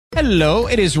Hello,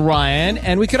 it is Ryan,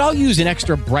 and we could all use an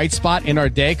extra bright spot in our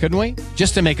day, couldn't we?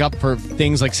 Just to make up for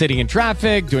things like sitting in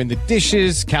traffic, doing the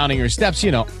dishes, counting your steps,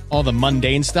 you know, all the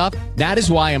mundane stuff. That is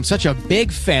why I'm such a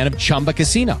big fan of Chumba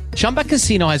Casino. Chumba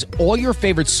Casino has all your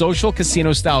favorite social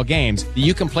casino-style games that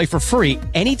you can play for free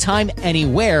anytime,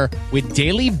 anywhere with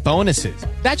daily bonuses.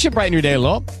 That should brighten your day a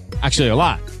little. Actually, a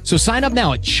lot. So sign up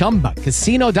now at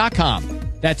ChumbaCasino.com.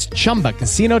 That's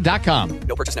ChumbaCasino.com.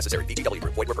 No purchase necessary. VGW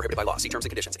Group. Void where prohibited by law. See terms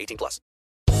and conditions. 18+.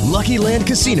 Lucky Land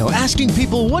Casino, asking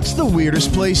people, what's the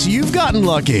weirdest place you've gotten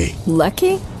lucky?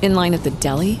 Lucky? In line at the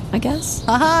deli, I guess?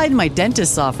 Aha, in my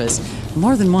dentist's office.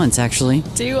 More than once, actually.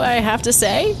 Do I have to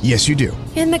say? Yes, you do.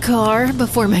 In the car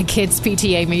before my kids'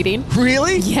 PTA meeting.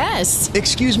 Really? Yes.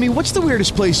 Excuse me, what's the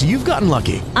weirdest place you've gotten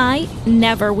lucky? I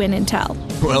never win and tell.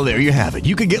 Well, there you have it.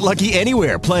 You can get lucky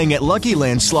anywhere, playing at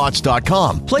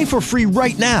LuckyLandSlots.com. Play for free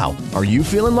right now. Are you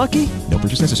feeling lucky? No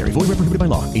purchase necessary. Void where prohibited by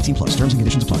law. 18+. Terms and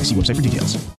conditions apply. See website for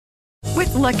details.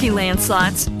 With Lucky Land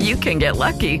Slots, you can get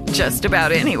lucky just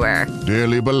about anywhere.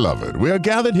 Dearly beloved, we are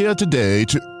gathered here today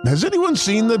to... Has anyone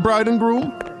seen the bride and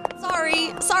groom?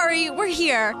 Sorry, we're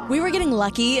here. We were getting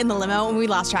lucky in the limo and we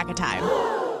lost track of time.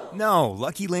 No,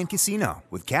 Lucky Land Casino,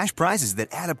 with cash prizes that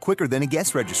add up quicker than a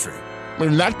guest registry.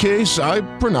 In that case, I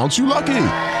pronounce you lucky.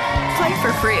 Play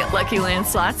for free at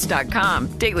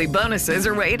LuckyLandSlots.com. Daily bonuses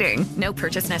are waiting. No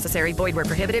purchase necessary. Void where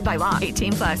prohibited by law.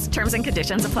 18+. Terms and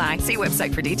conditions apply. See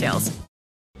website for details.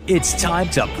 It's time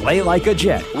to play like a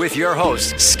Jet with your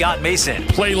host, Scott Mason.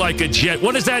 Play like a Jet.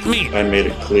 What does that mean? I made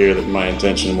it clear that my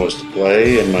intention was to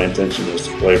play, and my intention was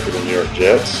to play for the New York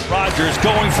Jets. Rodgers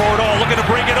going for it all, looking to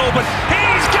bring it open.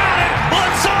 He's got it!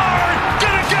 Lazard,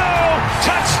 gonna go!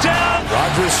 Touchdown!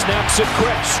 Rodgers snaps it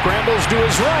quick, scrambles to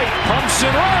his right, pumps and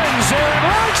runs. Aaron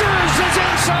Rodgers is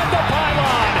inside the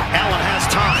pylon. Allen has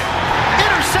time.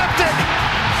 Intercepted!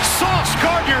 Sauce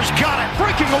Gardner's got it.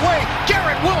 Breaking away.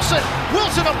 Garrett Wilson.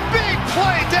 Wilson, a big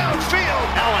play downfield.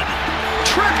 Allen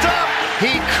tripped up.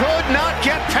 He could not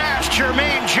get past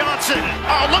Jermaine Johnson.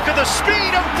 Oh, look at the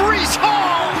speed of Breece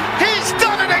Hall. He's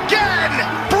done it again.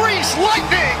 Breece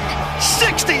Lightning.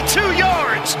 62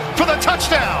 yards for the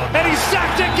touchdown. And he's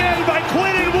sacked again by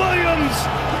Quinnen Williams.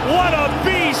 What a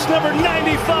beast. Number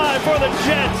 95 for the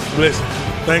Jets. Listen.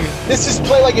 Thank you. This is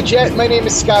Play Like a Jet. My name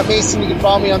is Scott Mason. You can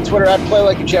follow me on Twitter at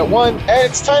PlayLikeAJet1. And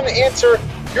it's time to answer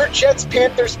your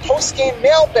Jets-Panthers post-game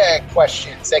mailbag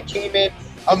questions that came in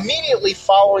immediately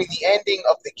following the ending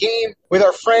of the game with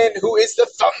our friend who is the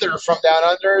Thunder from Down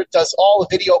Under, does all the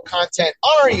video content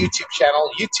on our YouTube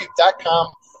channel,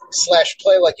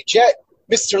 youtube.com/PlayLikeAJet,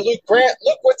 Mr. Luke Grant.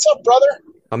 Luke, what's up, brother?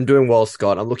 I'm doing well,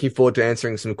 Scott. I'm looking forward to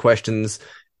answering some questions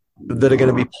that are going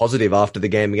to be positive after the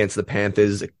game against the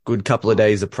Panthers. A good couple of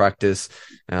days of practice.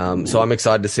 So I'm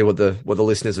excited to see what the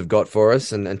listeners have got for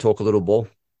us and talk a little ball.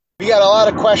 We got a lot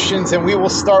of questions, and we will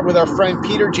start with our friend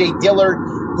Peter J. Dillard,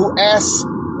 who asks,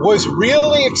 was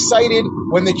really excited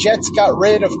when the Jets got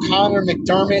rid of Connor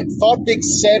McDermott. Thought Big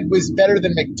Said was better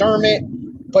than McDermott,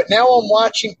 but now I'm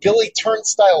watching Billy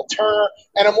Turnstile Turner,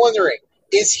 and I'm wondering,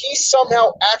 is he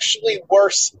somehow actually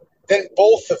worse than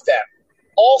both of them?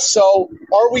 Also,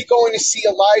 are we going to see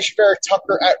Elijah Vera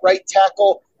Tucker at right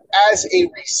tackle as a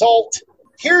result?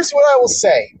 Here's what I will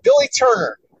say. Billy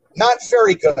Turner, not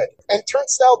very good. And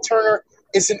Turnstile Turner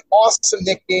is an awesome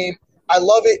nickname. I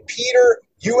love it. Peter,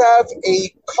 you have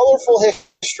a colorful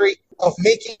history of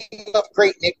making up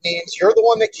great nicknames. You're the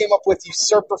one that came up with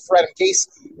Usurper for Adam Gase,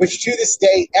 which to this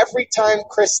day, every time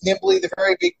Chris Nimbley, the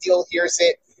very big deal, hears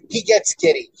it, he gets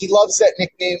giddy. He loves that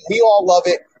nickname. We all love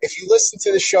it. If you listen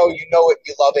to the show, you know it,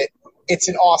 you love it. It's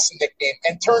an awesome nickname.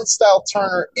 And Turnstile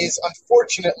Turner is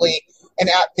unfortunately an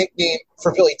apt nickname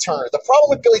for Billy Turner. The problem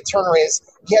with Billy Turner is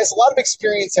he has a lot of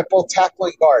experience at both tackle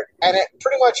and guard, and at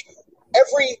pretty much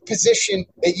every position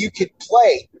that you could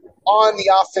play on the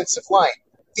offensive line.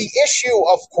 The issue,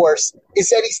 of course, is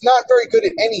that he's not very good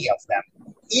at any of them.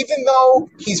 Even though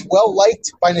he's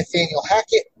well-liked by Nathaniel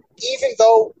Hackett, even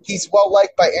though he's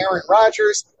well-liked by Aaron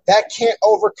Rodgers, that can't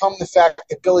overcome the fact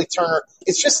that Billy Turner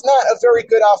is just not a very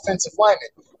good offensive lineman.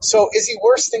 So is he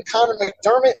worse than Connor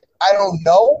McDermott? I don't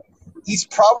know. He's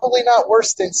probably not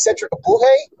worse than Cedric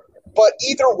Abuhe, but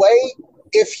either way,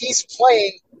 if he's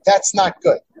playing, that's not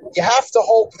good. You have to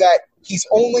hope that he's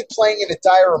only playing in a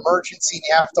dire emergency, and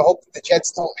you have to hope that the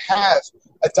Jets don't have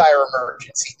a dire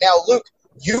emergency. Now, Luke,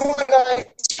 you and I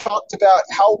talked about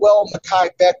how well Mekhi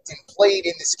Becton played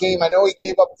in this game. I know he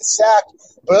gave up the sack,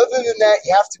 but other than that,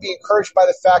 you have to be encouraged by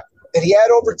the fact that he had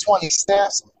over 20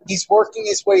 snaps. He's working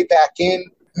his way back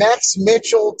in. Max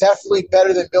Mitchell, definitely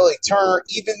better than Billy Turner,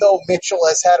 even though Mitchell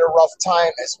has had a rough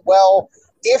time as well.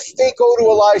 If they go to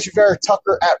Elijah Vera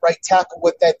Tucker at right tackle,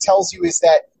 what that tells you is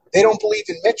that They don't believe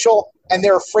in Mitchell, and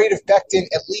they're afraid of Becton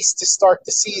at least to start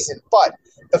the season. But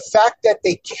the fact that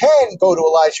they can go to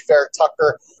Elijah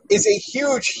Vera-Tucker is a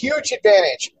huge, huge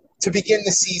advantage to begin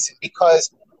the season,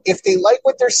 because if they like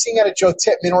what they're seeing out of Joe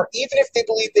Tippmann, or even if they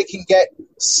believe they can get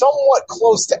somewhat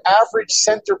close to average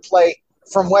center play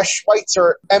from Wes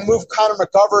Schweitzer and move Connor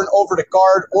McGovern over to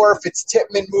guard, or if it's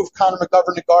Tippmann, move Connor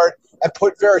McGovern to guard and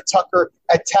put Vera-Tucker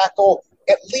at tackle,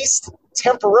 at least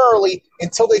temporarily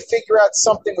until they figure out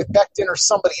something with Becton or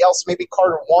somebody else, maybe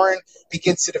Carter Warren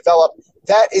begins to develop.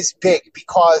 That is big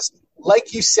because,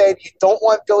 like you said, you don't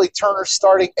want Billy Turner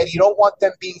starting, and you don't want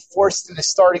them being forced into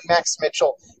starting Max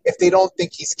Mitchell if they don't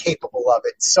think he's capable of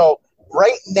it. So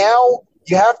right now,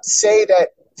 you have to say that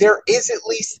there is at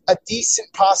least a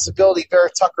decent possibility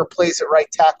Vera-Tucker plays at right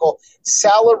tackle.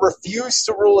 Salah refused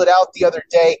to rule it out the other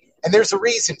day, and there's a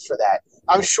reason for that.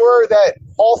 I'm sure that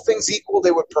all things equal,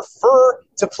 they would prefer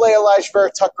to play Elijah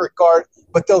Vera-Tucker at guard,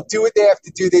 but they'll do what they have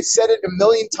to do. They've said it a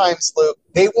million times, Luke.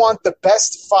 They want the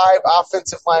best 5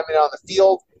 offensive linemen on the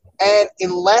field, and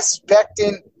unless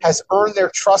Becton has earned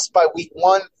their trust by week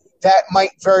 1, that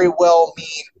might very well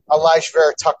mean Elijah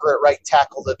Vera-Tucker at right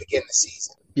tackle to begin the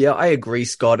season. Yeah, I agree,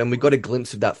 Scott, and we got a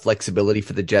glimpse of that flexibility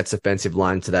for the Jets' offensive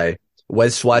line today.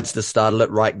 Wes Schweitzer started at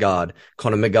right guard.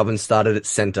 Connor McGovern started at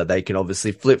center. They can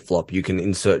obviously flip-flop. You can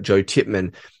insert Joe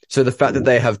Tippmann. So the fact that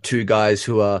they have 2 guys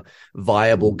who are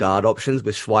viable guard options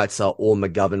with Schweitzer or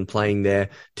McGovern playing there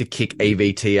to kick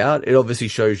AVT out, it obviously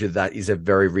shows you that is a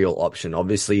very real option.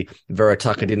 Obviously,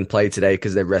 Vera-Tucker didn't play today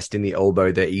because they're resting the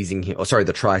elbow. They're easing him, the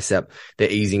tricep. They're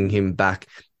easing him back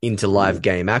into live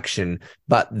game action,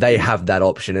 but they have that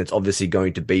option. It's obviously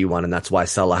going to be one, and that's why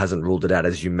Salah hasn't ruled it out,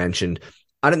 as you mentioned.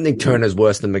 I don't think Turner's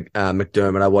worse than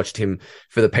McDermott. I watched him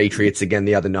for the Patriots again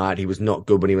the other night. He was not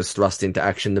good when he was thrust into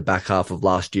action the back half of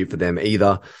last year for them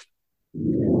either.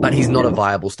 But he's not a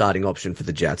viable starting option for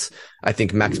the Jets. I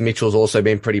think Max Mitchell's also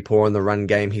been pretty poor in the run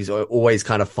game. He's always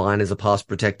kind of fine as a pass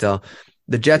protector.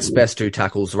 The Jets' best 2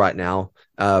 tackles right now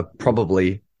are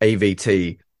probably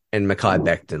AVT and Mekhi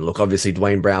Becton. Look, obviously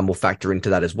Dwayne Brown will factor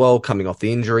into that as well, coming off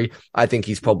the injury. I think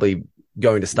he's probably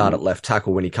going to start at left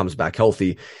tackle when he comes back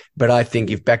healthy. But I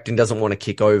think if Becton doesn't want to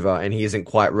kick over and he isn't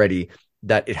quite ready,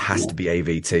 that it has to be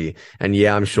AVT. And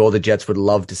yeah, I'm sure the Jets would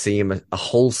love to see him a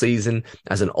whole season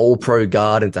as an all-pro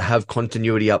guard and to have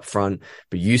continuity up front.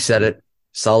 But you said it.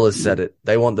 Salah's said it.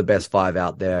 They want the best 5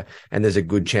 out there. And there's a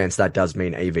good chance that does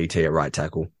mean AVT at right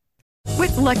tackle.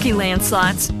 With Lucky Land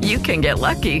Slots, you can get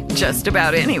lucky just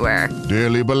about anywhere.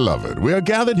 Dearly beloved, we are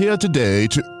gathered here today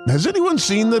to... Has anyone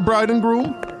seen the bride and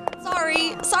groom?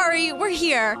 Sorry, we're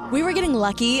here. We were getting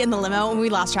lucky in the limo and we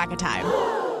lost track of time.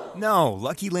 No,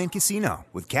 Lucky Land Casino,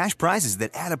 with cash prizes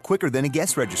that add up quicker than a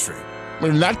guest registry.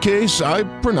 In that case, I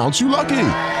pronounce you lucky.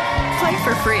 Play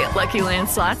for free at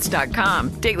LuckyLandSlots.com.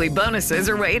 Daily bonuses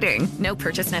are waiting. No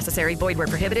purchase necessary. Void where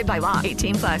prohibited by law.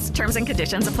 18+. Terms and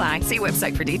conditions apply. See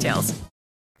website for details.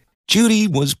 Judy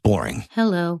was boring.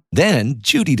 Hello. Then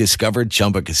Judy discovered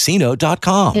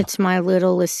ChumbaCasino.com. It's my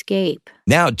little escape.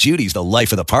 Now Judy's the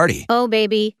life of the party. Oh,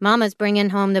 baby, mama's bringing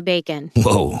home the bacon.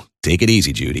 Whoa, take it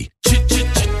easy, Judy.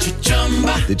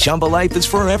 The Chumba life is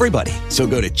for everybody. So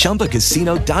go to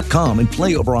ChumbaCasino.com and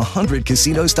play over 100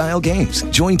 casino-style games.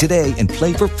 Join today and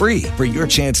play for free for your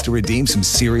chance to redeem some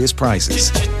serious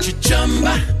prizes.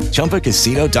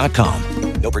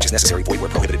 ChumbaCasino.com. No purchase necessary. Void where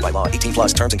prohibited by law.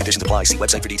 18+. Terms and conditions apply. See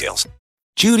website for details.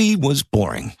 Judy was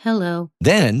boring. Hello.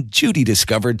 Then Judy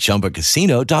discovered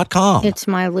ChumbaCasino.com. It's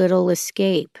my little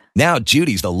escape. Now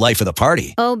Judy's the life of the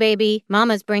party. Oh, baby,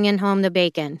 mama's bringing home the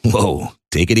bacon. Whoa,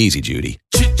 take it easy, Judy.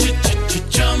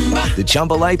 The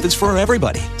Chumba life is for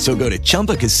everybody. So go to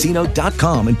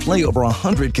ChumbaCasino.com and play over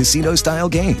 100 casino-style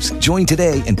games. Join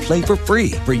today and play for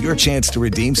free for your chance to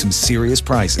redeem some serious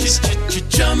prizes.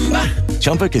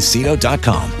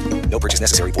 ChumbaCasino.com. No purchase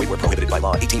necessary. Void where prohibited by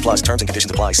law. 18+. Terms and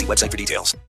conditions apply. See website for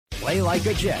details. Play like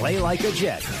a Jet. Play like a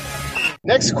Jet.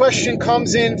 Next question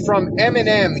comes in from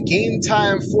Eminem, Game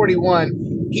Time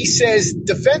 41. He says,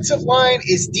 defensive line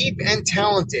is deep and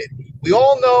talented. We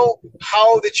all know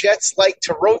how the Jets like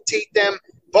to rotate them,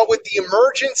 but with the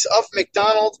emergence of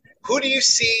McDonald, who do you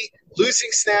see losing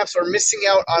snaps or missing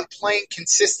out on playing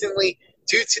consistently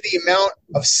due to the amount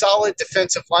of solid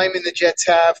defensive linemen the Jets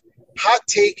have? Hot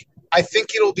take, I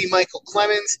think it'll be Michael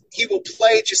Clemens. He will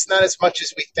play, just not as much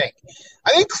as we think.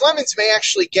 I think Clemens may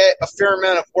actually get a fair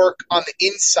amount of work on the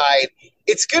inside.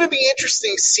 It's going to be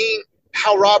interesting seeing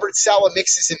how Robert Saleh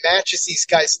mixes and matches these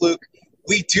guys, Luke.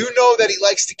 We do know that he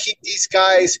likes to keep these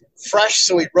guys fresh,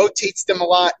 so he rotates them a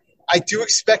lot. I do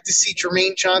expect to see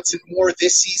Jermaine Johnson more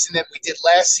this season than we did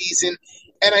last season.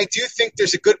 And I do think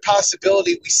there's a good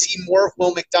possibility we see more of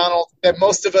Will McDonald than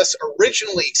most of us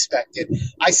originally expected.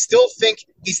 I still think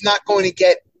he's not going to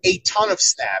get a ton of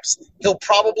snaps. He'll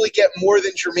probably get more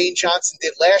than Jermaine Johnson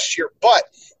did last year, but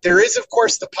there is, of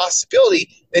course, the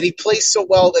possibility that he plays so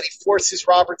well that he forces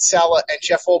Robert Saleh and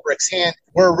Jeff Ulbricht's hand.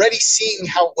 We're already seeing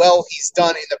how well he's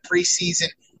done in the preseason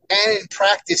and in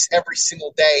practice every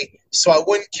single day, so I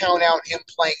wouldn't count out him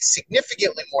playing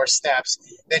significantly more snaps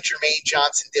than Jermaine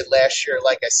Johnson did last year.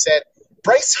 Like I said,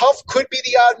 Bryce Huff could be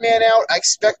the odd man out. I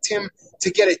expect him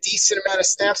to get a decent amount of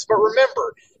snaps, but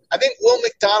remember, I think Will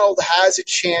McDonald has a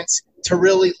chance to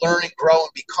really learn and grow and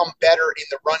become better in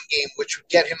the run game, which would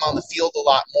get him on the field a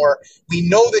lot more. We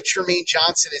know that Jermaine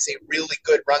Johnson is a really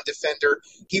good run defender.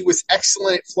 He was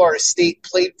excellent at Florida State,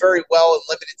 played very well in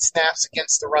limited snaps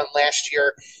against the run last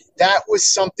year. That was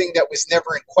something that was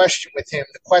never in question with him.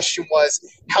 The question was,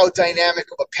 how dynamic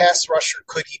of a pass rusher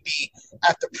could he be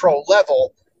at the pro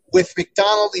level? With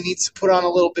McDonald, he needs to put on a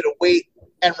little bit of weight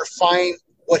and refine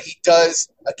what he does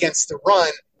against the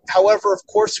run. However, of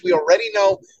course, we already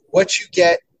know what you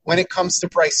get when it comes to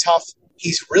Bryce Huff.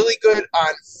 He's really good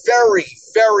on very,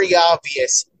 very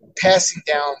obvious passing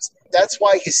downs. That's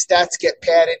why his stats get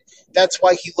padded. That's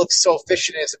why he looks so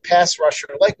efficient as a pass rusher.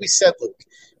 Like we said, Luke,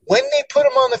 when they put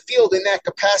him on the field in that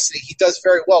capacity, he does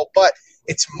very well. But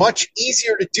it's much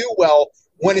easier to do well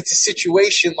when it's a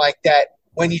situation like that,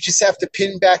 when you just have to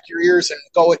pin back your ears and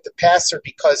go at the passer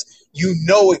because you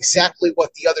know exactly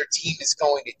what the other team is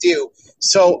going to do.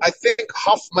 So I think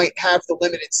Huff might have the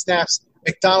limited snaps.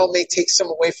 McDonald may take some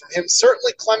away from him.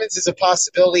 Certainly Clemens is a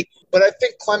possibility, but I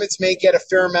think Clemens may get a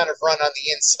fair amount of run on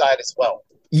the inside as well.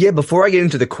 Yeah, before I get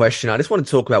into the question, I just want to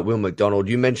talk about Will McDonald.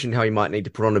 You mentioned how he might need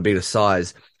to put on a bit of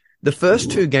size. The first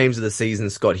two games of the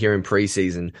season, Scott, here in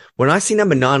preseason, when I see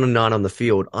number 9 on the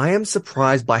field, I am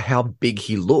surprised by how big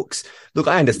he looks. Look,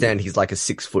 I understand he's like a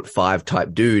 6'5"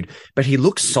 type dude, but he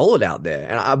looks solid out there.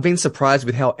 And I've been surprised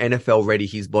with how NFL ready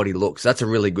his body looks. That's a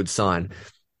really good sign.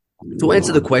 To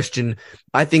answer the question,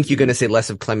 I think you're going to see less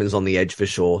of Clemens on the edge for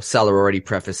sure. Salah already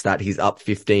prefaced that. He's up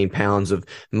 15 pounds of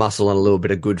muscle and a little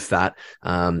bit of good fat.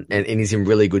 And he's in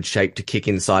really good shape to kick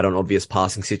inside on obvious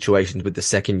passing situations with the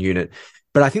second unit.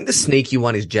 But I think the sneaky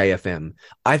one is JFM.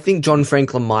 I think John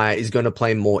Franklin Meyer is going to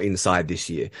play more inside this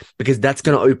year because that's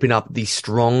going to open up the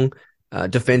strong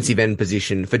defensive end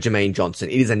position for Jermaine Johnson.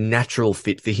 It is a natural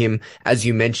fit for him. As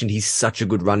you mentioned, he's such a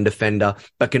good run defender,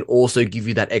 but can also give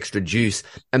you that extra juice.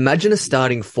 Imagine a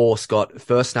starting four, Scott,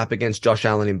 first snap against Josh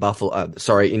Allen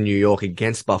in New York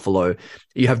against Buffalo.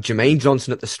 You have Jermaine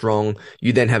Johnson at the strong.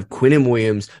 You then have Quinnen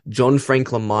Williams, John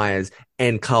Franklin Myers,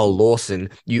 and Carl Lawson.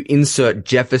 You insert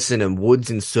Jefferson and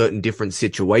Woods in certain different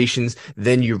situations.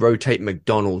 Then you rotate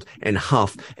McDonald and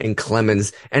Huff and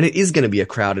Clemens. And it is going to be a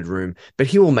crowded room, but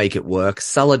he will make it work.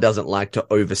 Salah doesn't like to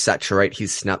oversaturate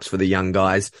his snaps for the young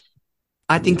guys.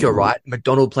 I think you're right.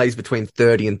 McDonald plays between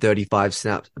 30 and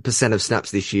 35% of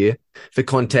snaps this year. For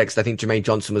context, I think Jermaine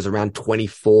Johnson was around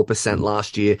 24%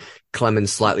 last year.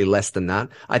 Clemens slightly less than that.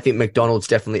 I think McDonald's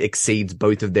definitely exceeds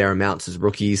both of their amounts as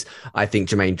rookies. I think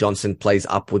Jermaine Johnson plays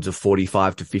upwards of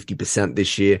 45 to 50%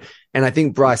 this year. And I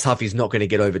think Bryce Huff is not going to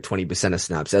get over 20% of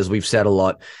snaps. As we've said a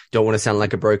lot, don't want to sound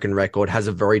like a broken record, has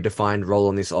a very defined role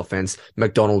on this offense.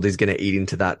 McDonald is going to eat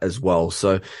into that as well.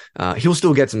 So he'll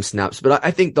still get some snaps, but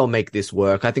I think they'll make this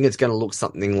work. I think it's going to look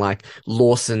something like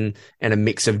Lawson and a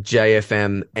mix of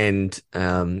JFM and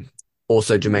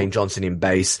also Jermaine Johnson in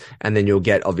base, and then you'll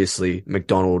get obviously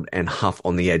McDonald and Huff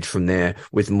on the edge from there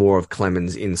with more of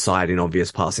Clemens inside in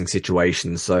obvious passing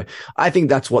situations. So I think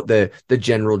that's what the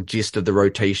general gist of the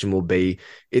rotation will be.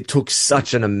 It took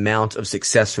such an amount of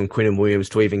success from Quinnen Williams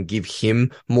to even give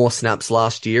him more snaps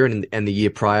last year and the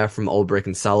year prior from Ulbrich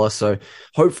and Salah. So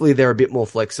hopefully they're a bit more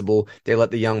flexible. They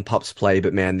let the young pups play,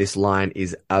 but man, this line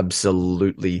is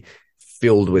absolutely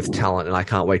filled with talent, and I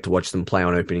can't wait to watch them play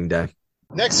on opening day.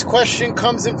 Next question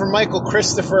comes in from Michael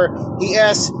Christopher. He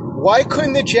asks, why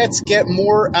couldn't the Jets get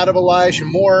more out of Elijah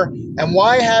Moore? And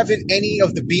why haven't any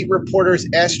of the beat reporters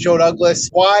asked Joe Douglas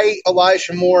why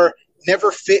Elijah Moore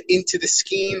never fit into the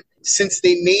scheme since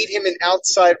they made him an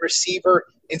outside receiver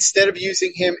instead of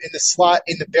using him in the slot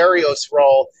in the Berrios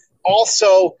role?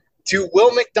 Also, do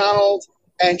Will McDonald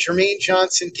and Jermaine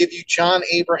Johnson give you John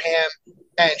Abraham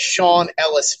and Sean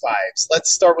Ellis vibes?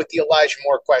 Let's start with the Elijah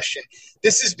Moore question.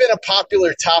 This has been a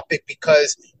popular topic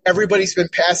because everybody's been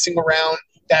passing around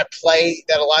that play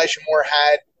that Elijah Moore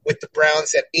had with the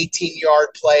Browns, that 18-yard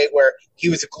play where he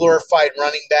was a glorified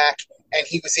running back and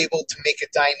he was able to make a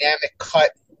dynamic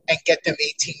cut and get them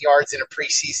 18 yards in a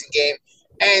preseason game.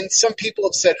 And some people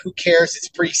have said, who cares? It's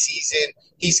preseason.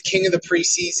 He's king of the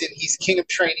preseason. He's king of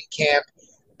training camp.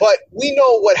 But we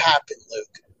know what happened,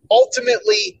 Luke.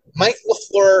 Ultimately, Mike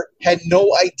LaFleur had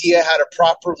no idea how to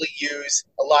properly use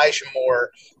Elijah Moore.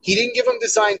 He didn't give him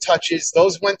design touches.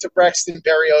 Those went to Braxton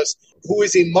Berrios, who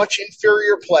is a much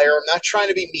inferior player. I'm not trying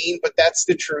to be mean, but that's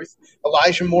the truth.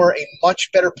 Elijah Moore, a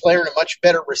much better player and a much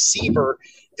better receiver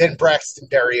than Braxton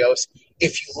Berrios.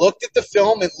 If you looked at the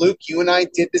film, and Luke, you and I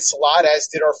did this a lot, as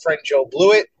did our friend Joe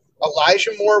Blewett,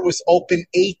 Elijah Moore was open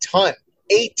a ton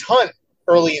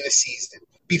early in the season.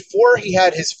 Before he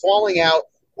had his falling out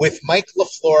with Mike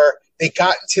LaFleur, they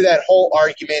got into that whole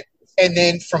argument, and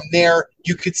then from there,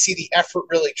 you could see the effort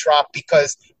really drop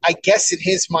because I guess in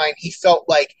his mind, he felt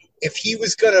like if he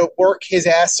was going to work his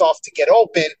ass off to get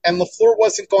open and LaFleur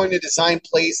wasn't going to design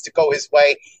plays to go his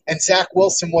way and Zach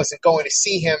Wilson wasn't going to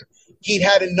see him, he'd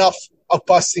had enough of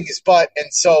busting his butt,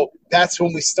 and so that's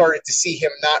when we started to see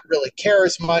him not really care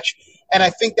as much, and I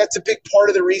think that's a big part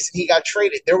of the reason he got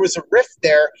traded. There was a rift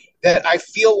there that I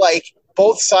feel like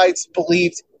both sides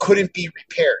believed couldn't be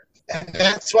repaired. And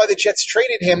that's why the Jets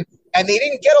traded him, and they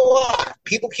didn't get a lot.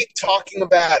 People keep talking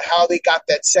about how they got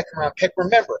that second-round pick.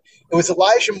 Remember, it was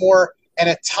Elijah Moore and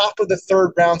a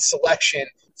top-of-the-third-round selection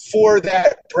for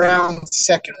that Browns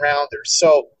second-rounder.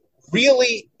 So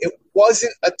really, it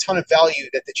wasn't a ton of value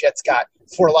that the Jets got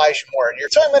for Elijah Moore. And you're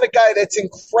talking about a guy that's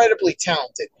incredibly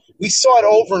talented. We saw it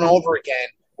over and over again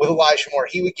with Elijah Moore.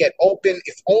 He would get open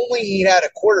if only he had a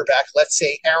quarterback, let's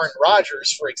say Aaron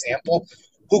Rodgers, for example,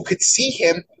 who could see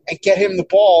him and get him the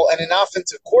ball, and an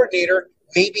offensive coordinator,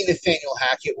 maybe Nathaniel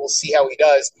Hackett, we'll see how he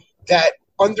does, that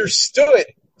understood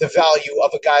the value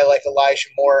of a guy like Elijah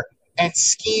Moore and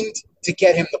schemed to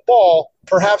get him the ball.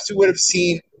 Perhaps we would have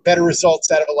seen better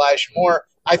results out of Elijah Moore.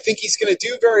 I think he's going to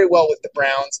do very well with the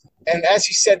Browns. And as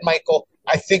you said, Michael,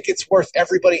 I think it's worth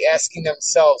everybody asking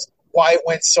themselves why it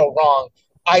went so wrong.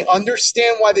 I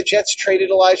understand why the Jets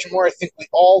traded Elijah Moore. I think we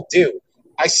all do.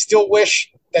 I still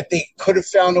wish that they could have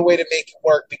found a way to make it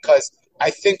work because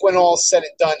I think when all is said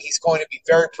and done, he's going to be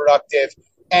very productive,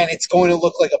 and it's going to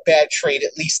look like a bad trade,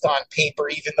 at least on paper,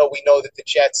 even though we know that the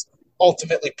Jets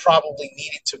ultimately probably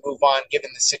needed to move on given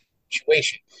the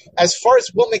situation. As far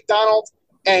as Will McDonald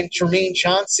and Jermaine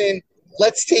Johnson,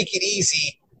 let's take it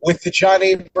easy with the John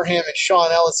Abraham and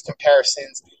Sean Ellis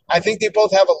comparisons. I think they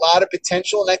both have a lot of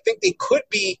potential, and I think they could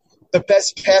be the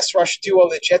best pass rush duo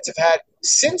the Jets have had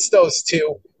since those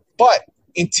two. But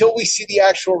until we see the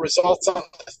actual results on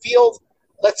the field,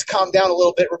 let's calm down a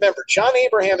little bit. Remember, John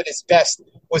Abraham at his best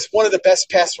was one of the best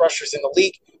pass rushers in the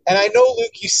league. And I know,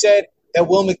 Luke, you said that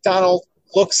Will McDonald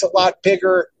looks a lot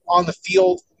bigger on the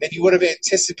field than you would have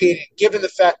anticipated, given the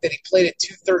fact that he played at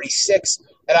 236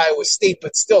 at Iowa State.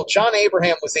 But still, John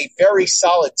Abraham was a very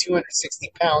solid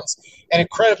 260 pounds and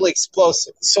incredibly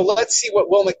explosive. So let's see what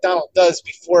Will McDonald does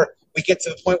before we get to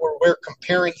the point where we're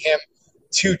comparing him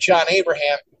to John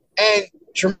Abraham. And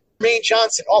Jermaine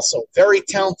Johnson, also very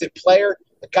talented player,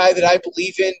 a guy that I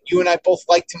believe in. You and I both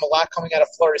liked him a lot coming out of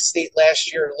Florida State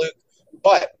last year, Luke.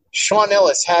 But Sean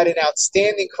Ellis had an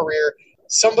outstanding career,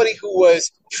 somebody who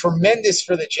was tremendous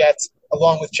for the Jets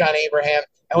along with John Abraham,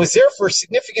 and was there for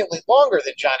significantly longer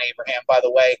than John Abraham, by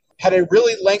the way, had a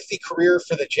really lengthy career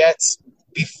for the Jets.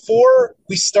 Before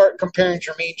we start comparing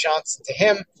Jermaine Johnson to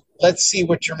him, let's see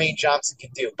what Jermaine Johnson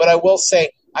can do. But I will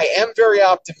say I am very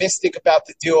optimistic about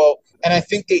the duo, and I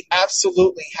think they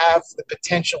absolutely have the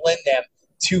potential in them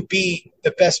to be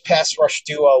the best pass rush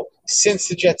duo since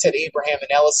the Jets had Abraham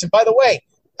and Ellis. And by the way,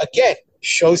 again,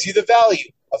 shows you the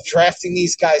value of drafting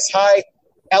these guys high.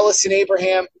 Ellis and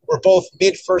Abraham were both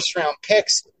mid-first-round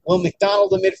picks. Will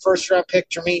McDonald, a mid-first-round pick.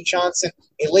 Jermaine Johnson,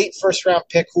 a late first-round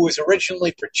pick who was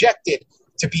originally projected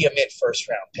to be a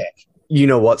mid-first-round pick. You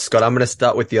know what, Scott? I'm going to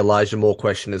start with the Elijah Moore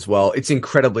question as well. It's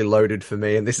incredibly loaded for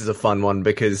me, and this is a fun one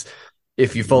because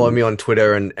if you follow me on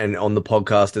Twitter and on the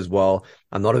podcast as well,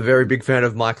 I'm not a very big fan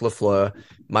of Mike LaFleur.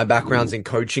 My background's in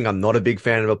coaching. I'm not a big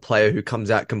fan of a player who comes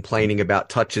out complaining about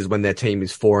touches when their team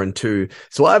is 4-2.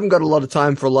 So I haven't got a lot of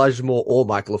time for Elijah Moore or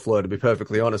Mike LaFleur, to be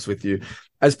perfectly honest with you.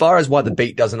 As far as why the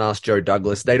beat doesn't ask Joe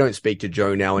Douglas, they don't speak to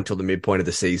Joe now until the midpoint of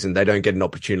the season. They don't get an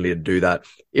opportunity to do that.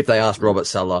 If they ask Robert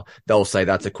Saleh, they'll say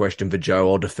that's a question for Joe.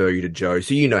 I'll defer you to Joe.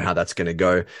 So you know how that's going to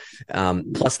go.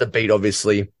 Plus the beat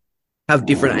obviously have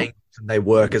different angles. They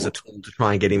work as a tool to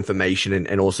try and get information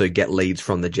and also get leads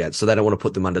from the Jets. So they don't want to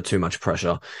put them under too much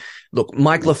pressure. Look,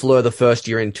 Mike LaFleur, the first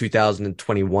year in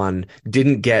 2021,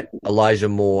 didn't get Elijah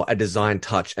Moore a design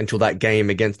touch until that game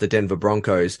against the Denver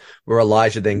Broncos, where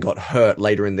Elijah then got hurt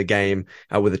later in the game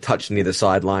with a touch near the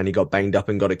sideline. He got banged up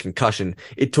and got a concussion.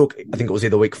 It took, I think it was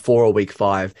either week 4 or week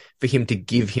 5, for him to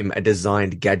give him a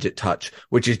designed gadget touch,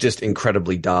 which is just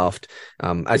incredibly daft.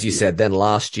 As you said, then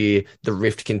last year, the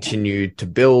rift continued to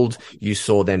build. You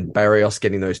saw then Barrios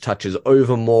getting those touches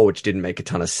over Moore, which didn't make a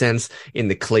ton of sense. In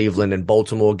the Cleveland and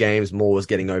Baltimore games, Moore was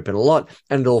getting open a lot,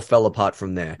 and it all fell apart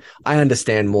from there. I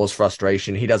understand Moore's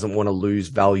frustration. He doesn't want to lose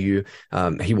value.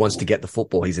 He wants to get the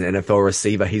football. He's an NFL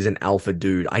receiver. He's an alpha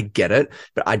dude. I get it,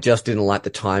 but I just didn't like the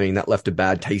timing. That left a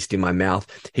bad taste in my mouth.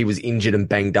 He was injured and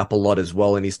banged up a lot as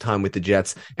well in his time with the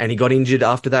Jets, and he got injured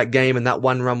after that game and that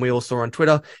one run we all saw on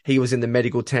Twitter. He was in the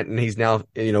medical tent, and he's now,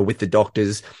 with the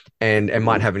doctors and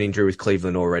might have an injury with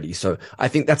Cleveland already. So I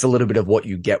think that's a little bit of what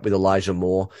you get with Elijah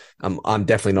Moore. I'm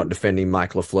definitely not defending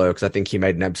Mike LaFleur because I think he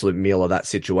made an absolute meal of that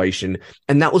situation.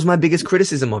 And that was my biggest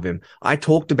criticism of him. I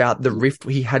talked about the rift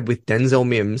he had with Denzel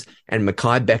Mims and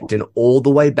Mekhi Becton all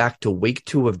the way back to week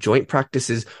 2 of joint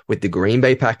practices with the Green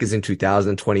Bay Packers in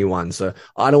 2021. So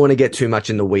I don't want to get too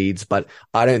much in the weeds, but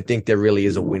I don't think there really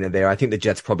is a winner there. I think the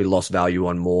Jets probably lost value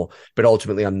on Moore, but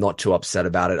ultimately I'm not too upset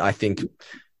about it. I think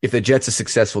if the Jets are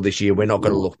successful this year, we're not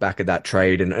going to look back at that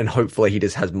trade, and hopefully he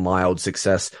just has mild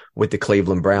success with the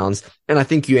Cleveland Browns. And I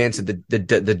think you answered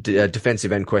the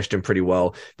defensive end question pretty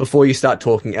well. Before you start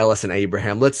talking Ellis and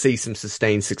Abraham, let's see some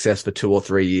sustained success for 2 or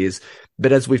 3 years.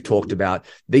 But as we've talked about,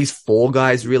 these 4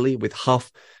 guys really with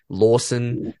Huff,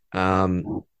 Lawson,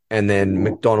 and then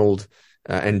McDonald,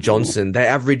 and Johnson, their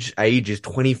average age is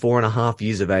 24 and a half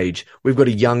years of age. We've got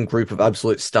a young group of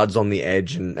absolute studs on the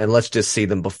edge, and let's just see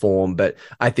them perform. But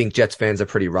I think Jets fans are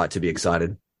pretty right to be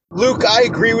excited. Luke, I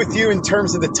agree with you in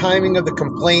terms of the timing of the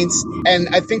complaints, and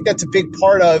I think that's a big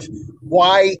part of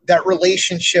why that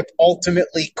relationship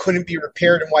ultimately couldn't be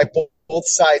repaired and why both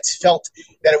sides felt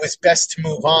that it was best to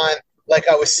move on, like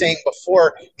I was saying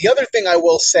before. The other thing I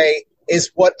will say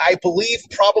is what I believe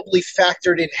probably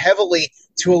factored in heavily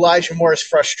to Elijah Moore's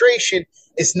frustration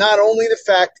is not only the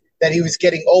fact that he was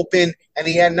getting open and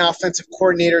he had an offensive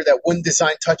coordinator that wouldn't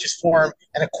design touches for him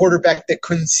and a quarterback that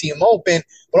couldn't see him open,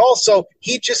 but also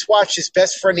he just watched his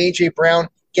best friend A.J. Brown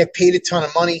get paid a ton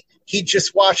of money. He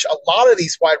just watched a lot of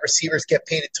these wide receivers get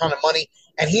paid a ton of money,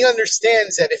 and he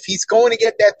understands that if he's going to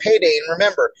get that payday, and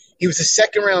remember, he was a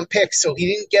second-round pick, so he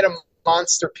didn't get a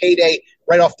monster payday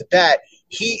right off the bat,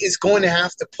 he is going to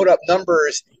have to put up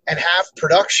numbers and have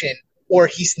production, or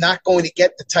he's not going to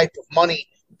get the type of money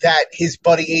that his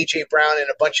buddy A.J. Brown and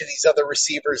a bunch of these other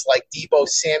receivers like Deebo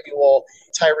Samuel,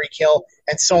 Tyreek Hill,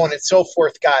 and so on and so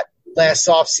forth got last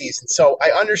offseason. So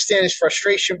I understand his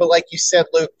frustration, but like you said,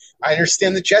 Luke, I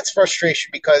understand the Jets'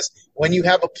 frustration because when you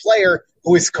have a player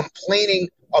who is complaining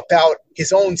about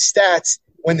his own stats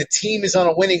when the team is on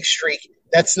a winning streak,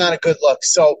 that's not a good look.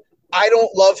 So I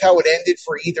don't love how it ended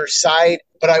for either side,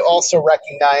 but I also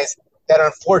recognize that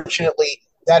unfortunately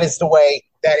that is the way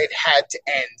that it had to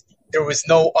end. There was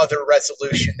no other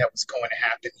resolution that was going to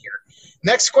happen here.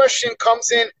 Next question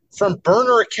comes in from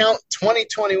Burner Account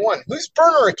 2021. Whose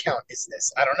burner account is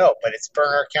this? I don't know, but it's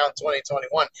Burner Account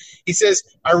 2021. He says,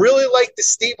 I really like the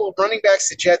stable of running backs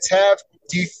the Jets have.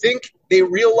 Do you think they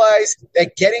realize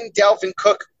that getting Dalvin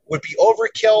Cook would be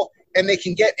overkill and they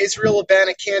can get Israel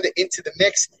Abanikanda into the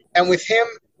mix? And with him,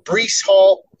 Breece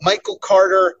Hall, Michael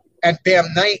Carter, and Bam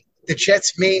Knight, the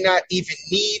Jets may not even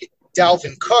need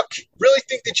Dalvin Cook. Really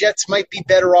think the Jets might be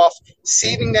better off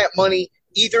saving that money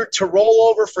either to roll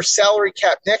over for salary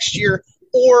cap next year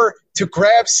or to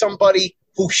grab somebody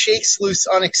who shakes loose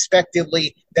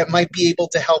unexpectedly that might be able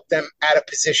to help them at a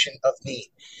position of need.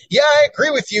 Yeah, I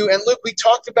agree with you. And look, we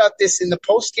talked about this in the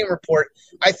postgame report.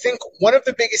 I think one of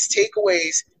the biggest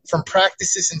takeaways from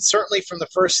practices and certainly from the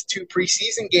first 2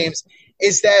 preseason games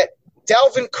is that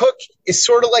Dalvin Cook is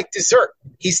sort of like dessert.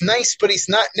 He's nice, but he's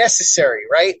not necessary,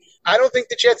 right? I don't think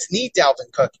the Jets need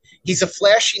Dalvin Cook. He's a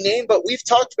flashy name, but we've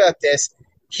talked about this.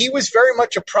 He was very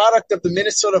much a product of the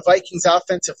Minnesota Vikings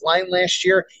offensive line last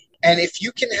year. And if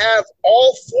you can have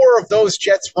all 4 of those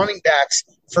Jets running backs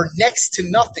for next to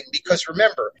nothing, because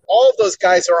remember, all of those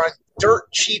guys are on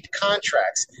dirt cheap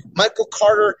contracts. Michael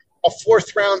Carter, a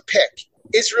 4th-round pick.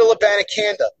 Israel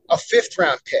Abanikanda, a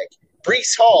 5th-round pick.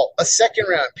 Breece Hall, a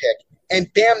 2nd-round pick.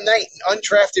 And Bam Knight, an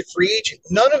undrafted free agent.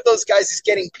 None of those guys is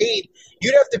getting paid.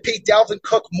 You'd have to pay Dalvin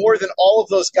Cook more than all of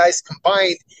those guys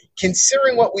combined.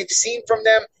 Considering what we've seen from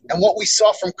them and what we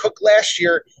saw from Cook last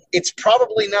year, it's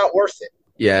probably not worth it.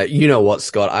 Yeah, you know what,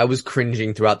 Scott? I was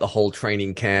cringing throughout the whole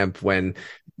training camp when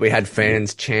we had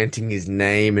fans chanting his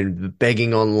name and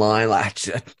begging online. Like,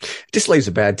 it just leaves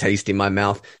a bad taste in my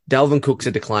mouth. Dalvin Cook's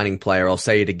a declining player. I'll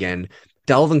say it again.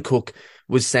 Dalvin Cook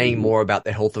was saying more about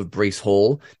the health of Breece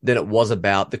Hall than it was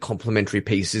about the complementary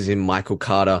pieces in Michael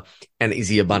Carter and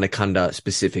Izzy Abanikanda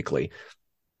specifically.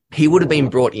 He would have been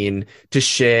brought in to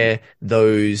share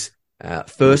those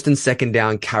first and second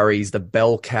down carries, the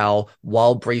bell cow,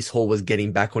 while Breece Hall was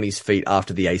getting back on his feet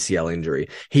after the ACL injury.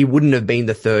 He wouldn't have been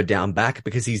the third down back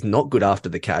because he's not good after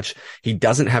the catch. He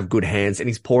doesn't have good hands and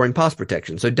he's poor in pass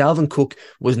protection. So Dalvin Cook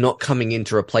was not coming in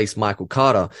to replace Michael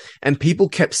Carter. And people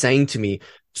kept saying to me,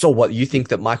 so what, you think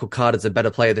that Michael Carter's a better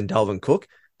player than Dalvin Cook?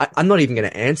 I'm not even going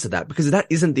to answer that because that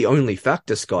isn't the only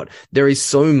factor, Scott. There is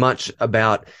so much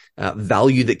about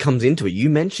value that comes into it.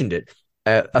 You mentioned it.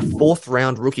 A fourth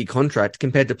round rookie contract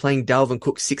compared to playing Dalvin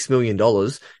Cook $6 million.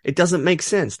 It doesn't make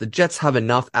sense. The Jets have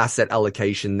enough asset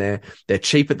allocation there. They're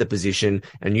cheap at the position.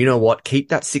 And you know what? Keep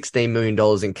that $16 million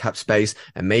in cap space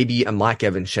and maybe a Mike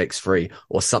Evans shakes free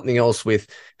or something else with,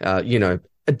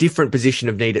 a different position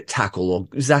of need at tackle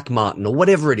or Zach Martin or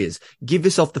whatever it is. Give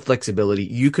yourself the flexibility.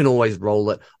 You can always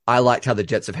roll it. I liked how the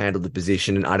Jets have handled the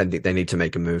position and I don't think they need to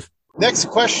make a move. Next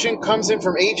question comes in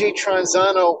from AJ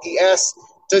Tranzano. He asks,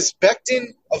 does Becton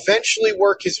eventually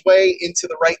work his way into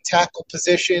the right tackle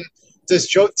position? Does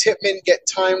Joe Tippmann get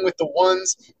time with the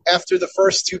ones after the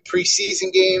first 2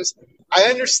 preseason games? I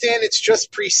understand it's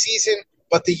just preseason,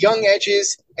 but the young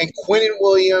edges and Quinnen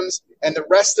Williams and the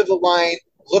rest of the line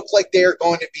look like they are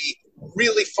going to be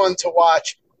really fun to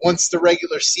watch once the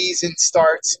regular season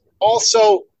starts.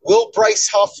 Also, will Bryce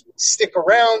Huff stick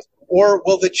around, or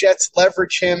will the Jets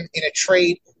leverage him in a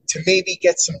trade to maybe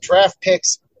get some draft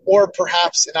picks or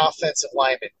perhaps an offensive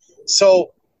lineman?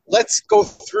 So let's go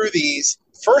through these.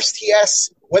 First, he asks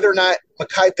whether or not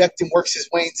Mekhi Becton works his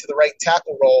way into the right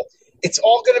tackle role. It's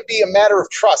all going to be a matter of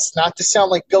trust, not to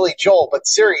sound like Billy Joel, but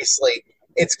seriously,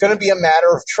 it's going to be a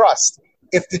matter of trust.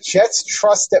 If the Jets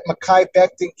trust that Mekhi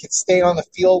Becton can stay on the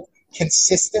field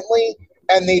consistently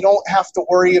and they don't have to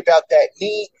worry about that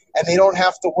knee and they don't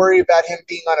have to worry about him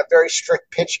being on a very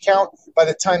strict pitch count by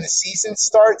the time the season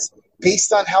starts,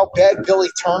 based on how bad Billy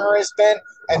Turner has been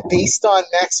and based on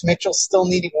Max Mitchell still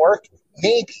needing work,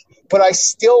 maybe. But I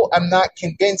still am not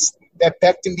convinced that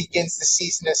Becton begins the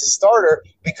season as a starter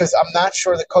because I'm not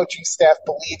sure the coaching staff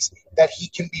believes that he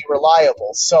can be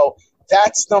reliable. So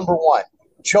that's number one.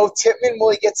 Joe Tippmann, will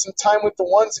he get some time with the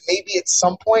ones? Maybe at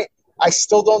some point. I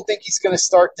still don't think he's going to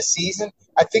start the season.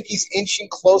 I think he's inching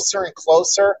closer and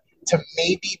closer to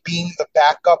maybe being the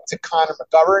backup to Connor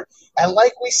McGovern. And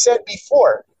like we said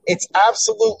before, it's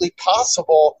absolutely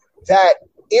possible that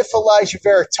if Elijah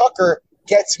Vera Tucker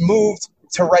gets moved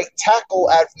to right tackle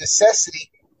out of necessity,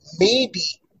 maybe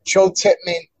Joe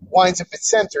Tippmann winds up at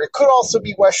center. It could also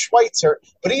be Wes Schweitzer,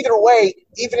 but either way,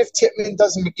 even if Tippmann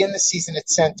doesn't begin the season at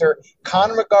center,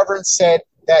 Connor McGovern said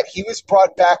that he was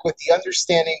brought back with the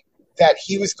understanding that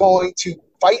he was going to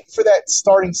fight for that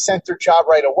starting center job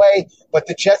right away, but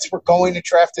the Jets were going to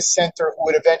draft a center who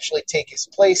would eventually take his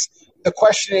place. The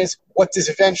question is, what does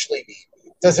eventually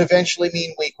mean? Does eventually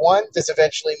mean week 1? Does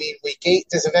eventually mean week 8?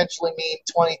 Does eventually mean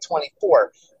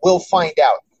 2024? We'll find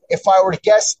out. If I were to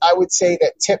guess, I would say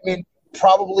that Tippmann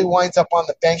probably winds up on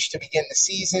the bench to begin the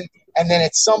season, and then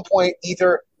at some point,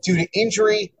 either due to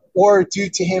injury or due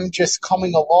to him just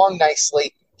coming along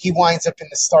nicely, he winds up in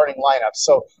the starting lineup.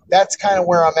 So that's kind of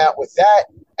where I'm at with that.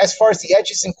 As far as the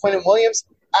edges and Quinnen Williams,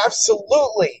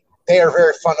 absolutely, they are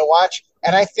very fun to watch,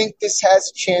 and I think this has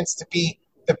a chance to be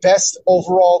the best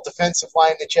overall defensive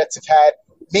line the Jets have had,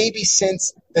 maybe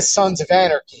since the Sons of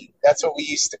Anarchy. That's what we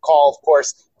used to call, of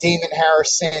course, Damon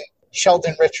Harrison,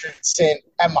 Sheldon Richardson,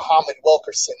 and Muhammad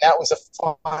Wilkerson. That was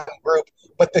a fun group.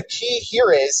 But the key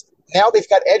here is now they've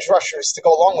got edge rushers to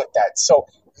go along with that. So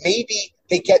maybe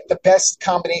they get the best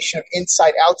combination of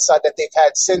inside-outside that they've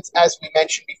had since, as we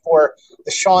mentioned before,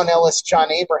 the Sean Ellis,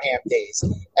 John Abraham days.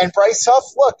 And Bryce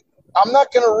Huff, look, I'm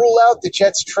not going to rule out the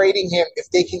Jets trading him if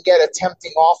they can get a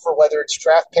tempting offer, whether it's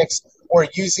draft picks or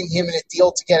using him in a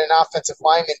deal to get an offensive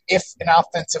lineman if an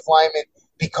offensive lineman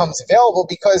becomes available,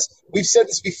 because we've said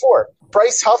this before.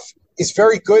 Bryce Huff is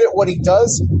very good at what he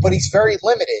does, but he's very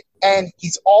limited. And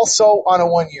he's also on a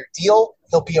 1-year deal.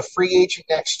 He'll be a free agent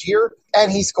next year,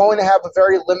 and he's going to have a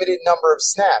very limited number of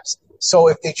snaps. So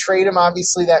if they trade him,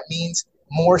 obviously that means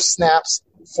more snaps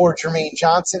for Jermaine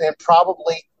Johnson and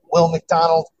probably Will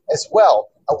McDonald as well.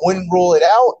 I wouldn't rule it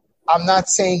out. I'm not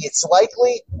saying it's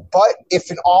likely, but if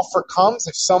an offer comes,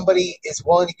 if somebody is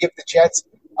willing to give the Jets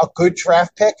a good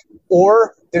draft pick,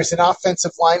 or there's an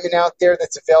offensive lineman out there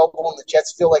that's available and the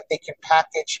Jets feel like they can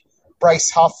package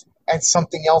Bryce Huff and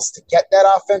something else to get that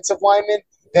offensive lineman,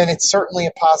 then it's certainly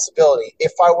a possibility.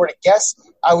 If I were to guess,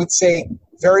 I would say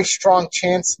very strong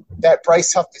chance that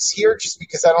Bryce Huff is here, just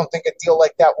because I don't think a deal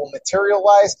like that will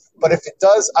materialize. But if it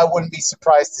does, I wouldn't be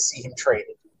surprised to see him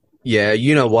traded. Yeah,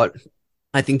 you know what?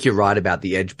 I think you're right about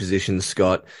the edge position,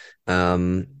 Scott.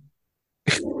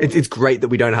 It's great that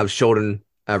we don't have Sheldon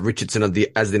Richardson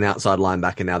as an outside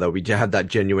linebacker now, though. We have that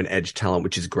genuine edge talent,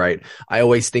 which is great. I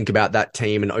always think about that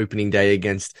team in opening day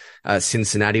against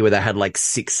Cincinnati, where they had like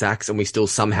 6 sacks and we still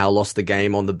somehow lost the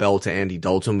game on the bell to Andy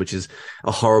Dalton, which is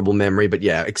a horrible memory. But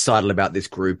yeah, excited about this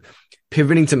group.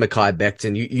 Pivoting to Mekhi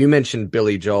Becton, you mentioned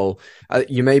Billy Joel.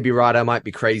 You may be right, I might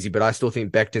be crazy, but I still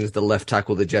think Becton's the left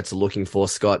tackle the Jets are looking for,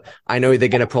 Scott. I know they're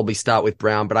going to probably start with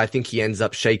Brown, but I think he ends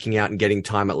up shaking out and getting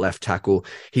time at left tackle.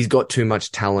 He's got too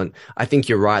much talent. I think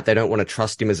you're right. They don't want to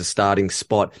trust him as a starting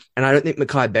spot. And I don't think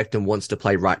Mekhi Becton wants to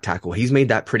play right tackle. He's made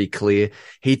that pretty clear.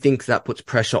 He thinks that puts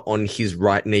pressure on his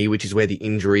right knee, which is where the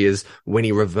injury is when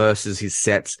he reverses his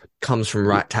sets, comes from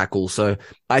right tackle. So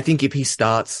I think if he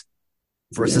starts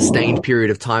for a sustained period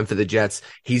of time for the Jets,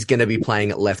 he's going to be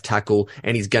playing at left tackle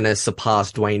and he's going to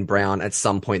surpass Dwayne Brown at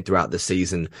some point throughout the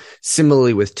season.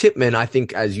 Similarly with Tippmann, I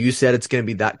think, as you said, it's going to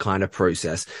be that kind of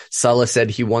process. Sulla said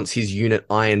he wants his unit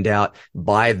ironed out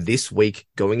by this week,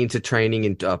 going into training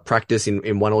and practice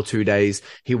in 1 or 2 days.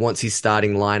 He wants his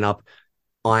starting lineup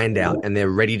ironed out and they're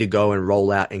ready to go and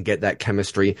roll out and get that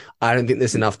chemistry. I don't think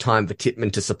there's enough time for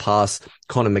Tippmann to surpass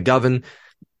Connor McGovern.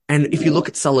 And if you look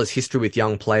at Sulla's history with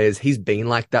young players, he's been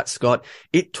like that, Scott.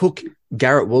 It took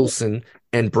Garrett Wilson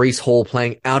and Breece Hall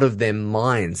playing out of their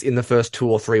minds in the first 2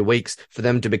 or 3 weeks for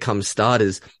them to become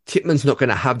starters. Tippmann's not going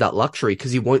to have that luxury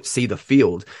because he won't see the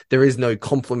field. There is no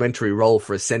complementary role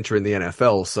for a center in the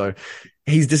NFL. So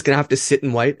he's just going to have to sit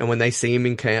and wait. And when they see him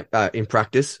in camp, in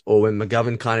practice, or when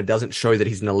McGovern kind of doesn't show that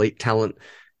he's an elite talent,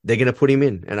 they're going to put him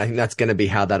in. And I think that's going to be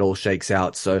how that all shakes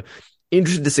out. So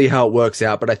interested to see how it works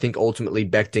out, but I think ultimately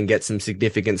Becton gets some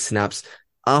significant snaps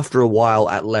after a while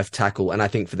at left tackle, and I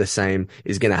think for the same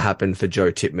is going to happen for Joe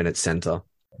Tippmann at center.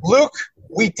 Luke,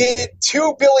 we did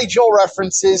 2 Billy Joel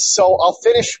references, so I'll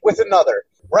finish with another.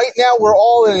 Right now, we're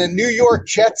all in a New York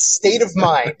Jets state of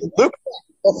mind. Luke,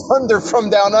 the Thunder from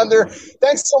Down Under,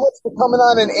 thanks so much for coming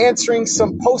on and answering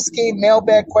some post-game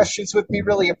mailbag questions with me.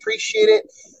 Really appreciate it.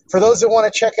 For those that want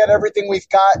to check out everything we've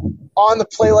got on the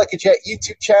Play Like a Jet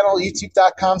YouTube channel,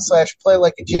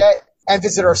 youtube.com/playlikeajet, and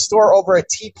visit our store over at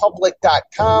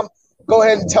tpublic.com. Go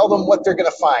ahead and tell them what they're going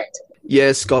to find.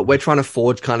 Yeah, Scott, we're trying to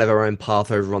forge kind of our own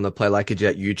path over on the Play Like a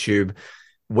Jet YouTube.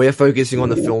 We're focusing on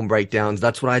the film breakdowns.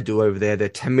 That's what I do over there. They're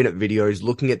 10-minute videos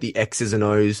looking at the X's and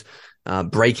O's,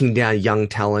 breaking down young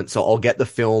talent. So I'll get the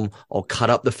film, I'll cut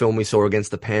up the film we saw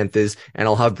against the Panthers, and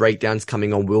I'll have breakdowns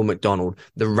coming on Will McDonald,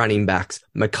 the running backs,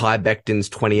 Mekhi Becton's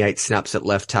 28 snaps at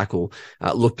left tackle,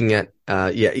 looking at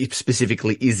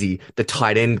specifically Izzy, the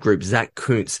tight end group, Zach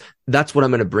Kuntz. That's what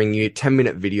I'm going to bring you.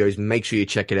 10-minute videos. Make sure you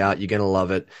check it out. You're going to love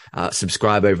it.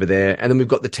 Subscribe over there. And then we've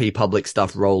got the TeePublic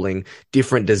stuff rolling,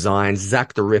 different designs.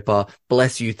 Zach the Ripper,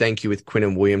 Bless You, Thank You with Quinn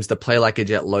and Williams. The Play Like a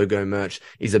Jet logo merch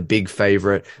is a big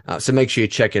favorite. So make sure you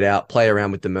check it out. Play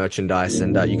around with the merchandise,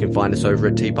 and you can find us over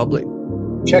at TeePublic.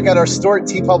 Check out our store at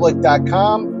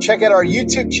tpublic.com. Check out our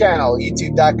YouTube channel,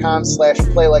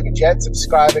 youtube.com/playlikeajet.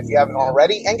 Subscribe if you haven't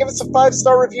already, and give us a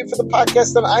 5-star review for the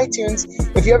podcast on iTunes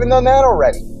if you haven't done that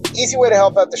already. Easy way to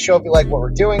help out the show if you like what we're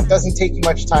doing. Doesn't take you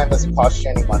much time, doesn't cost you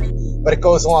any money, but it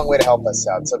goes a long way to help us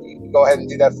out. So if you can go ahead and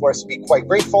do that for us, we'd be quite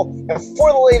grateful. And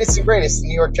for the latest and greatest in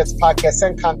New York Jets podcasts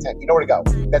and content, you know where to go.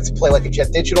 That's Play Like a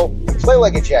Jet Digital,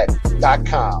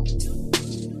 playlikeajet.com.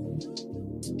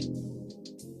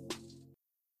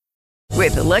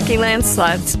 With the Lucky Land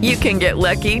Slots, you can get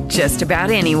lucky just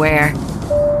about anywhere.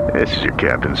 This is your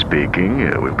captain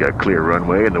speaking. We've got clear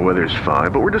runway and the weather's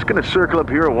fine, but we're just going to circle up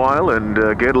here a while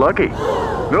and get lucky.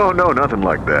 No, nothing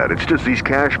like that. It's just these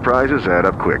cash prizes add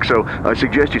up quick. So I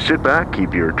suggest you sit back,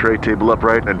 keep your tray table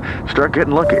upright, and start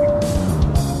getting lucky.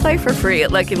 Play for free at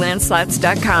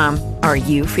LuckyLandSlots.com. Are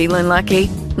you feeling lucky?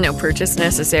 No purchase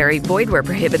necessary. Void where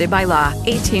prohibited by law.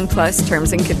 18+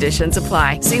 terms and conditions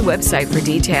apply. See website for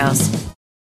details.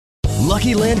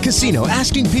 Lucky Land Casino,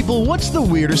 asking people, what's the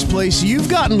weirdest place you've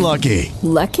gotten lucky?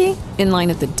 Lucky? In line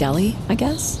at the deli, I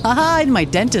guess? Aha, in my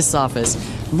dentist's office.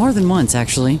 More than once,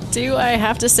 actually. Do I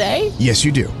have to say? Yes,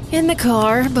 you do. In the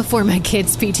car before my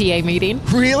kids' PTA meeting.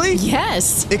 Really?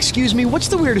 Yes. Excuse me, what's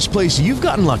the weirdest place you've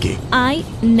gotten lucky? I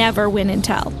never win and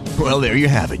tell. Well, there you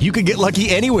have it. You can get lucky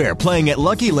anywhere, playing at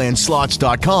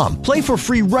LuckyLandSlots.com. Play for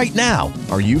free right now.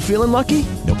 Are you feeling lucky?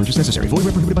 No purchase necessary. Void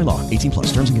where prohibited by law.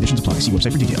 18+. Terms and conditions apply. See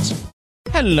website for details.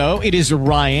 Hello, it is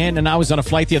Ryan, and I was on a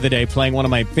flight the other day playing one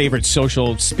of my favorite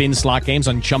social spin slot games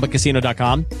on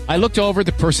ChumbaCasino.com. I looked over at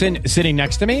the person sitting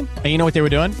next to me, and you know what they were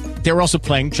doing? They were also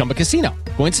playing Chumba Casino.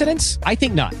 Coincidence? I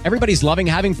think not. Everybody's loving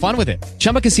having fun with it.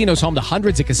 Chumba Casino is home to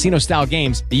hundreds of casino-style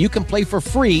games that you can play for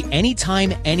free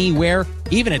anytime, anywhere,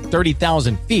 even at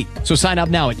 30,000 feet. So sign up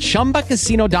now at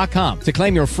ChumbaCasino.com to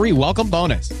claim your free welcome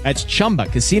bonus. That's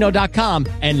ChumbaCasino.com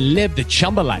and live the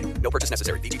Chumba life. No purchase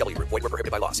necessary. VGW. Void were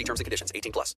prohibited by law. See terms and conditions.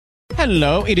 18+.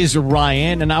 Hello, it is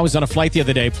Ryan, and I was on a flight the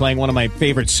other day playing one of my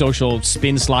favorite social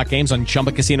spin slot games on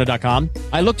ChumbaCasino.com.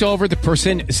 I looked over at the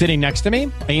person sitting next to me,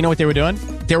 and you know what they were doing?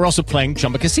 They were also playing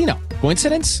Chumba Casino.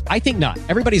 Coincidence? I think not.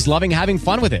 Everybody's loving having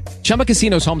fun with it. Chumba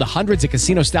Casino is home to hundreds of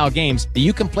casino-style games that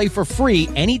you can play for free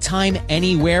anytime,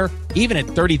 anywhere, even at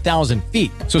 30,000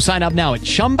 feet. So sign up now at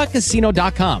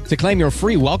ChumbaCasino.com to claim your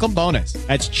free welcome bonus.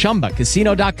 That's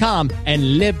ChumbaCasino.com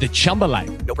and live the Chumba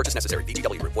life. No purchase necessary.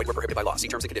 VGW. Void were prohibited by law. See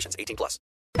terms and conditions. 18+.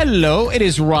 Hello, it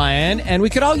is Ryan, and we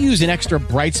could all use an extra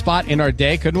bright spot in our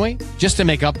day, couldn't we? Just to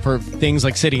make up for things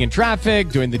like sitting in traffic,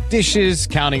 doing the dishes,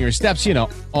 counting your steps, you know,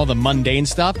 all the mundane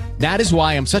stuff. That is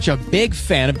why I'm such a big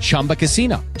fan of Chumba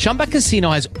Casino. Chumba Casino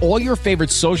has all your favorite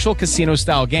social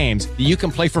casino-style games that you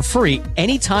can play for free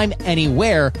anytime,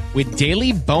 anywhere with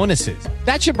daily bonuses.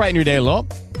 That should brighten your day a little.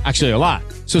 Actually, a lot.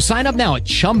 So sign up now at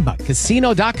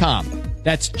ChumbaCasino.com.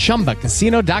 That's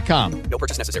ChumbaCasino.com. No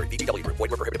purchase necessary. VGW.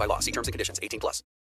 Void were prohibited by law. See terms and conditions. 18+.